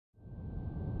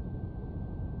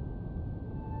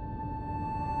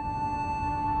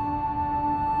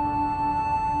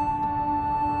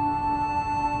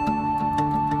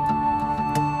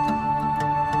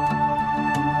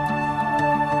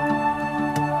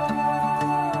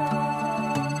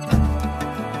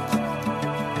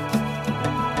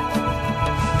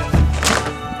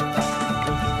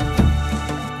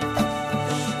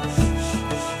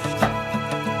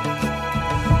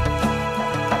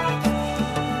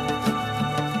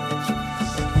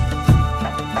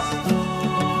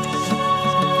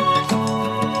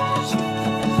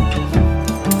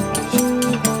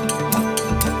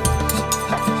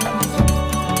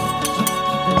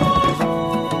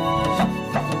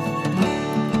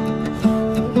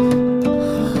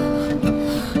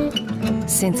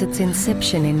Since its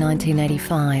inception in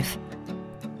 1985,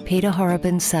 Peter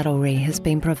Horobin Saddlery has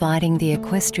been providing the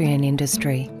equestrian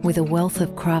industry with a wealth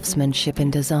of craftsmanship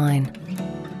and design.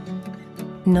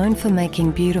 Known for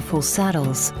making beautiful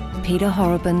saddles, Peter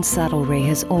Horobin Saddlery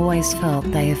has always felt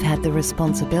they have had the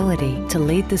responsibility to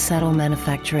lead the saddle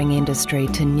manufacturing industry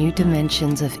to new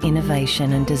dimensions of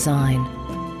innovation and design.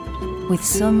 With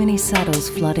so many saddles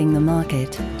flooding the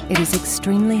market, it is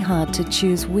extremely hard to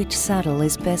choose which saddle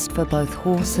is best for both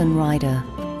horse and rider.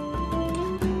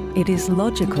 It is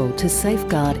logical to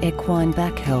safeguard equine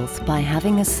back health by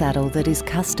having a saddle that is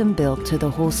custom built to the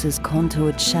horse's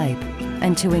contoured shape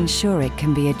and to ensure it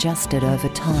can be adjusted over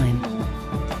time.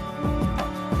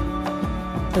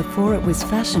 Before it was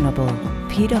fashionable,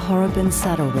 Peter Horobin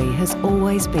Saddlery has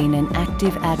always been an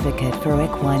active advocate for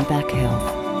equine back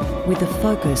health, with the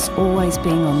focus always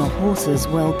being on the horse's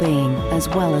well-being as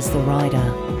well as the rider.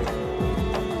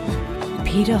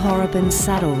 Peter Horobin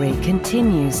Saddlery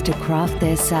continues to craft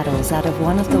their saddles out of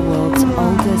one of the world's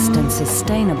oldest and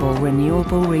sustainable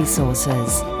renewable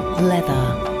resources,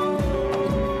 leather.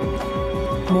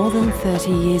 More than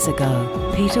 30 years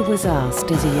ago, Peter was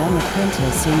asked as a young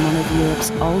apprentice in one of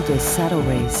Europe's oldest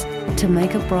saddleries to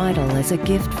make a bridle as a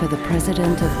gift for the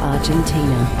President of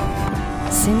Argentina.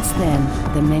 Since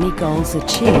then, the many goals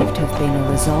achieved have been a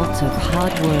result of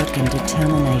hard work and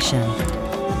determination.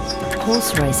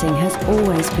 Horse racing has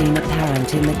always been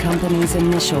apparent in the company's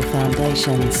initial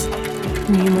foundations.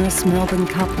 Numerous Melbourne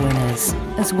Cup winners,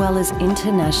 as well as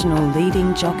international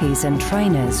leading jockeys and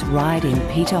trainers ride in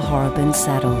Peter Horobin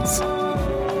saddles.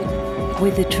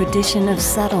 With the tradition of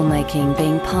saddle making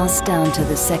being passed down to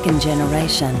the second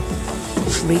generation,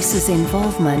 Reese's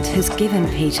involvement has given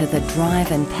Peter the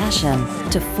drive and passion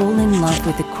to fall in love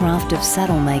with the craft of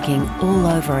saddle making all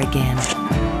over again.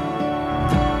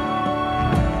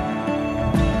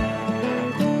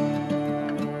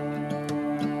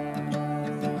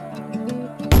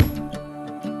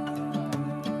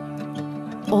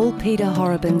 All Peter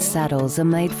Horobin saddles are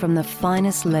made from the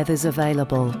finest leathers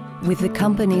available, with the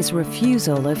company's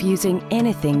refusal of using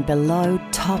anything below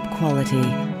top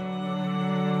quality.